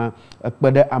me hã ekpe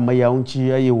ɖe ame yawo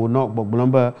ŋuti eye wònɔ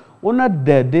gbɔgblɔm be wone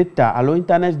ɖe data alo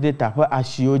internet data ƒe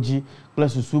asiwo dzi kple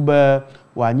susu be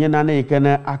wòanye nane yi ke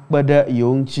ne akpe ɖe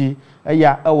yewo ŋuti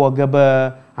eya ewɔ ge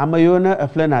be ame yiwo ne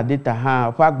eƒlena data hã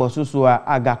ƒe agbɔsɔsɔa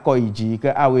agakɔ yi dzi ke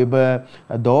awoe be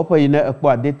dɔwɔƒe yi ne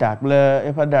ekpɔa data kple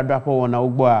eƒe ɖaɖaƒe wɔnawo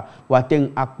gbɔa woate ŋu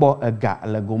akpɔ ega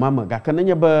le goma me gake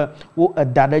nenye be wo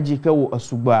eda ɖe dzi ke wo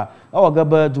esugbɔa ewɔ ge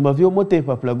be dumeviwo mete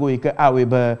ƒeƒle go yi ke awoe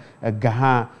be ega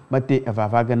hã mete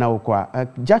evava ge na wo kɔa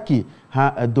Jackie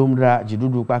hã edom ɖa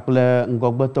dziɖuɖu kpakple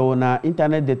ŋgɔgbetɔwo na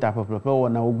internet data ƒeƒle ƒe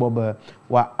wɔnawo gbɔ be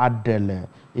woaɖe le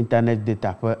internet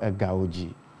data ƒe egawo dzi.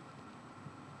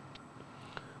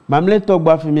 Mamletɔ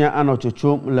gbɔ afi mia anɔ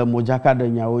tsotsom le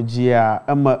modzakaɖenyawo dzia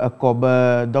eme ekɔ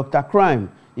be Dr. Crime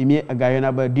yi mi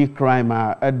egayɔna be D Crime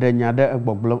a eɖe nya ɖe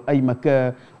egbɔgblɔm eyi me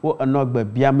ke wo enɔ gbe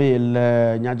biamee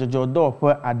le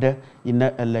nyadzɔdzɔdɔwɔƒe aɖe yi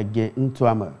ne ele ge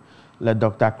ŋutua me le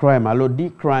Dr. Crime alo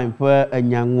D Crime ƒe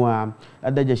enyaŋua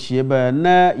ede dzesie be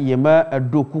ne yeme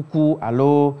eɖo kuku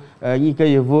alo yi ke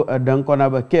yevo eɖe ŋkɔ na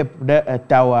be cape ɖe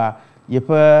etawoa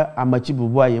yeƒe ametsi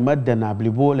bubua yeme dena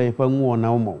blibo le yeƒe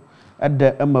ŋuwɔnawo me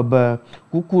eɖe eme be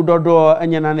kuku ɖɔɖɔ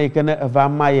enye nane yi ke ne eva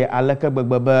ma ye aleke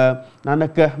gbegbe be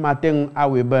naneke mate ŋu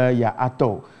awoe be ya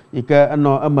atɔ yi ke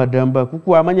enɔ eme ɖem be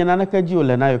kukua menye naneke dzi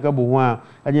wòle na yi ke bohũa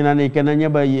enye nane yi ke nenye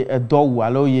be ye edɔ wu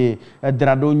alo ye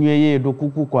edra ɖo nyuie ye ɖo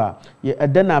kuku kɔa ye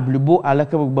edena blibo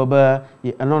aleke gbegbe be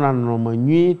ye enɔna nɔnɔme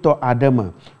nyuitɔ aɖe me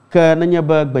ke nenye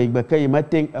be gbeyigbe ke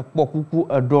yemete ekpɔ kuku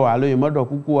eɖɔ alo yemeɖɔ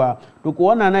kukua ɖoko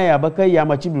wɔna na ya be ke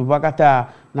yametsi bliboa katã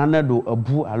nane ɖo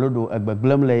ebu alo ɖo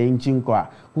egbegblẽm le ye ŋuti ŋkɔa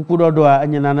kuku ɖɔɖɔa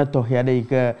enye nane tɔxɛ aɖe yi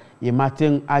ke yemate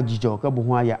ŋu adzidzɔ ke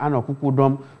bohũa ya anɔ kuku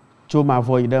ɖɔm tso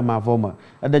mavɔ yi ɖe mavɔ me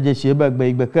eɖe dzesie be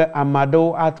gbeyigbe ke ame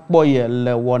aɖewo akpɔ ye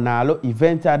le wɔna alo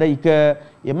event aɖe yi ke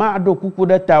yema aɖo kuku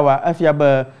ɖe ta wa efia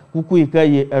be kuku yi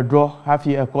ke ye edro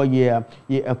hafi eko ye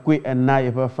ekwe ena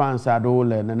ye pe fans ado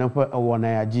le nene pe ewona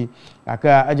ya ji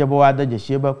aka ajabo wa de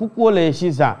jeshebe kuku le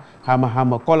shiza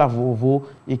hama kola vovo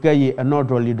ike ye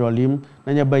enodroli drolim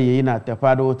nanya be ye na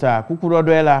tepado ta kuku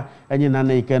rodo ela enyi na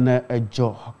na ike na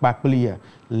ejo pakplie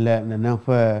le nene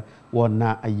pe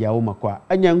wona ayawo makwa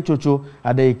anya nchocho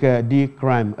adaike di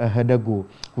crime ahedego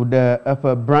kude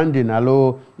epe branding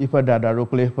alo ife dadaro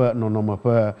kle pe nonomo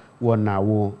pe wona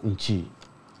wo nchi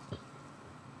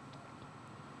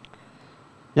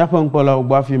yapo nkpola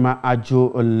ugbafima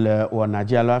ajo le wona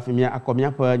jalo afimia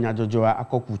akomia pe nyajojo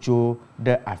akokucho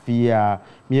de afia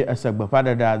mi esegbe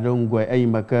padada dongwe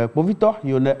eyimeke povito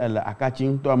yone ele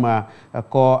akachin to ma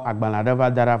ko agbanade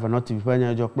va dara va not fi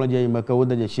nyajo plonje eyimeke wo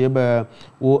de shebe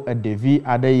wo devi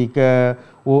adeyike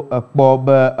wo ekpo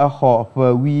be eho pe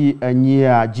wi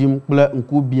anyia jim ple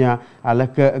nkubia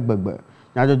aleke egbegbe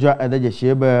nyajojo edeje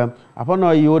shebe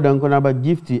apono yi wo de nkona ba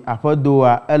gifti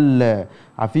apodoa ele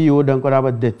afi yo dan kora ba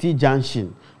Dirty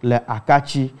Junction le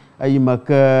akachi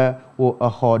ayimaka wo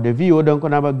eho devi yo dan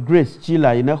kora ba Grace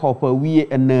Chila ina ho pa wie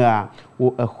ena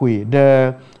wo ehwe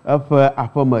de apa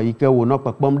apama ike wo no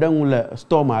pakpom dan le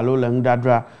store malo le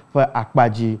ndadra fa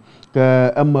akpaji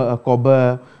ke ema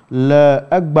koba le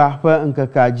agba fa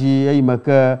nkakaji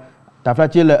ayimaka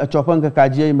taflachi le chopa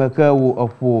nkakaji ayimaka wo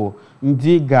opo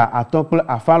ndiga atokle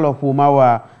afalo fu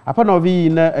mawa apana vi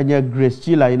na enye Grace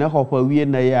Chila ina hopa wie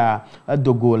na ya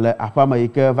adogo le afama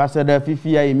ike vasada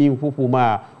fifia imi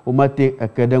mfufuma umate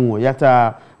ekedenwo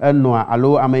yata enwa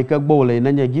alo amaike gbole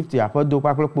na nye gift apodo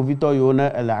pakle povito yo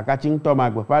na ele akachin to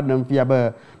magbe padam fia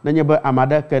be na nye be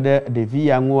amada kede devi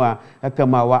ya nwa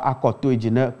ekama wa akoto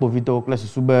ejina povito klase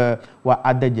sube wa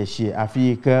adejeshi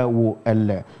afi ke wo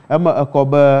ele ema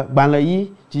ekobe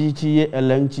gbanlayi chichi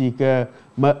ele nchi ke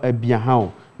ma ebiahan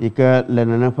ike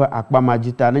lenana fa akpa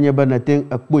majita nanye be na ten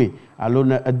ekwe alo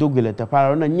na edogele te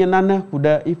para na nyenana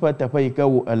kuda ifa te fa ike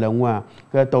wo elenwa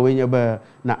ke to wenye be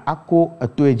na ako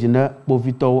eto ejina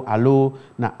povito alo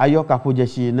na ayoka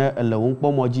pojeshi na elewon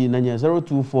pomoji nanye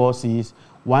 0246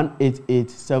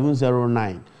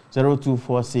 188709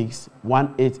 0246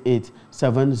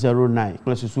 188709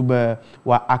 plus sube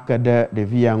wa akade de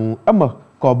vian ama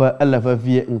koba eleva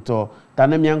vie nto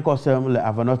tanemian kosem le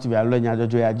avanoti bi alo nya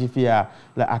jojo ya jifia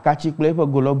le akachi kle pe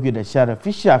gologu de share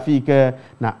fisha fike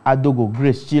na adogo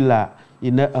Grace Chila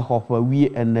ina ehofa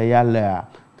wi ene ya le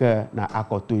ke na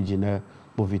akoto jina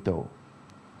povito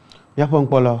ya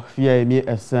ponkpolo fia emi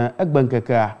esen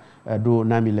egbenkeka do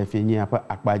na mi le fenyi apa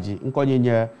akpaji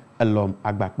nkonyenye elom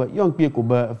agbakpe yon pie ko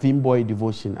ba Vimboy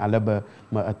Devotion alebe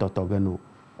ma etotogano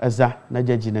eza na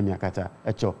jeji na miakata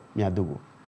echo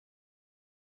miadogo